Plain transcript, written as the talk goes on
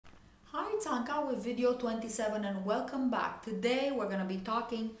it's Anka with video 27 and welcome back. Today we're going to be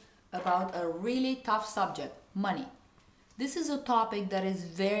talking about a really tough subject, money. This is a topic that is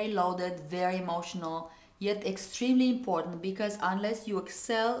very loaded, very emotional, yet extremely important because unless you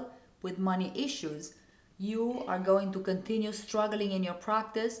excel with money issues, you are going to continue struggling in your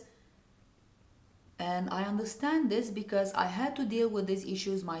practice. And I understand this because I had to deal with these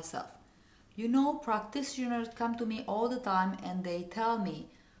issues myself. You know, practitioners come to me all the time and they tell me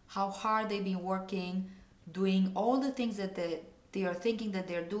how hard they've been working, doing all the things that they are thinking that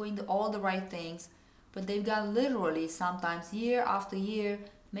they're doing all the right things, but they've got literally sometimes year after year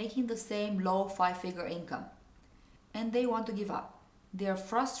making the same low five-figure income. And they want to give up. They're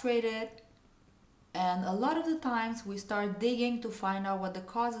frustrated, and a lot of the times we start digging to find out what the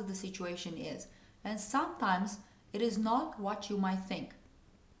cause of the situation is. And sometimes it is not what you might think.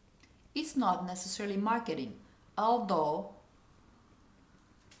 It's not necessarily marketing, although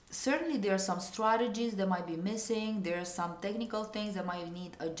certainly there are some strategies that might be missing, there are some technical things that might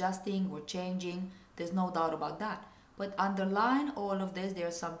need adjusting or changing, there's no doubt about that. But underlying all of this, there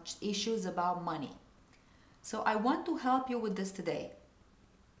are some issues about money. So I want to help you with this today.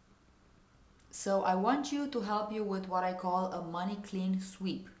 So I want you to help you with what I call a money clean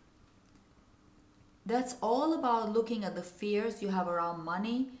sweep. That's all about looking at the fears you have around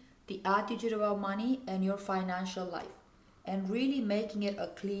money, the attitude about money, and your financial life, and really making it a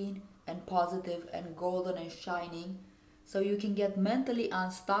clean and positive and golden and shining so you can get mentally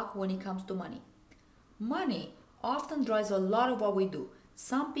unstuck when it comes to money. Money often drives a lot of what we do.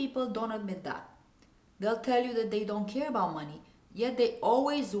 Some people don't admit that. They'll tell you that they don't care about money, yet they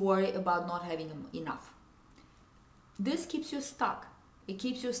always worry about not having enough. This keeps you stuck. It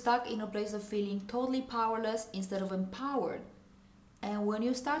keeps you stuck in a place of feeling totally powerless instead of empowered. And when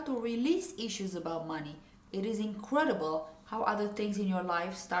you start to release issues about money, it is incredible how other things in your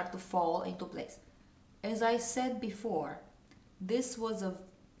life start to fall into place. As I said before, this was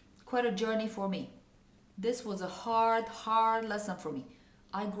quite a journey for me. This was a hard lesson for me.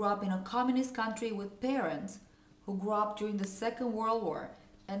 I grew up in a communist country with parents who grew up during the Second World War,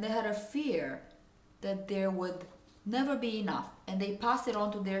 and they had a fear that there would never be enough, and they passed it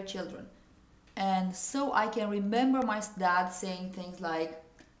on to their children. And so I can remember my dad saying things like,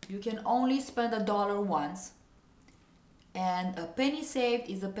 you can only spend $1 once, and a penny saved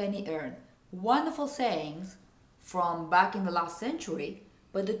is a penny earned. Wonderful sayings from back in the last century,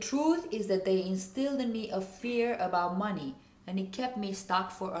 but the truth is that they instilled in me a fear about money, and it kept me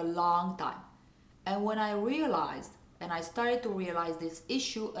stuck for a long time. And when I realized, and I started to realize this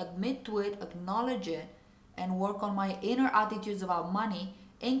issue, admit to it, acknowledge it, and work on my inner attitudes about money,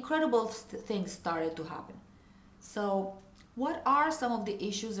 incredible things started to happen. So what are some of the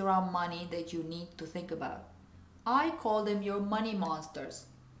issues around money that you need to think about? I call them your money monsters.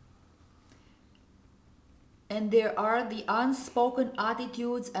 And there are the unspoken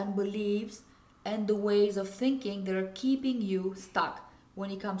attitudes and beliefs and the ways of thinking that are keeping you stuck when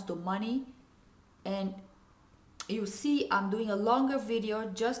it comes to money. And you see, I'm doing a longer video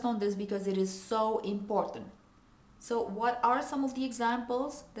just on this because it is so important. So what are some of the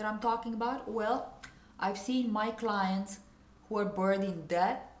examples that I'm talking about? Well, I've seen my clients who are buried in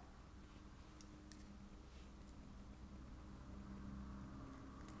debt.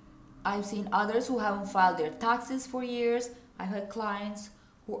 I've seen others who haven't filed their taxes for years. I've had clients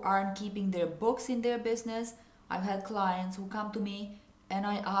who aren't keeping their books in their business. I've had clients who come to me and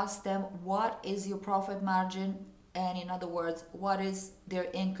I ask them, what is your profit margin? And in other words, what is their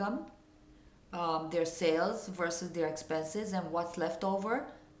income? Their sales versus their expenses and what's left over.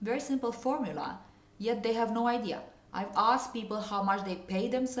 Very simple formula, yet they have no idea. I've asked people how much they pay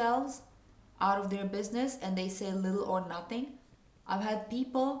themselves out of their business and they say little or nothing. I've had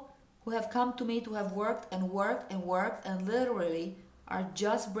people who have come to me to have worked and worked and worked and literally are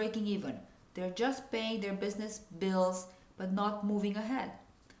just breaking even. They're just paying their business bills but not moving ahead.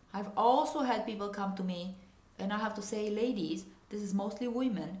 I've also had people come to me, and I have to say, ladies, this is mostly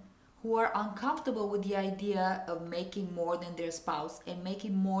women, who are uncomfortable with the idea of making more than their spouse and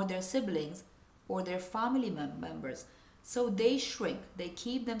making more their siblings or their family members. So they shrink, they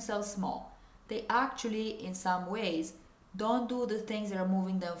keep themselves small. They actually, in some ways, don't do the things that are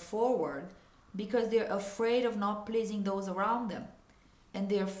moving them forward because they're afraid of not pleasing those around them. And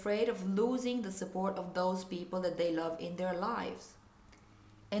they're afraid of losing the support of those people that they love in their lives.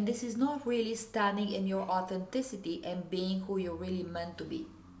 And this is not really standing in your authenticity and being who you're really meant to be.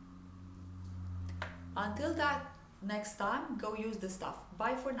 Until that next time, go use the stuff.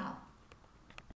 Bye for now.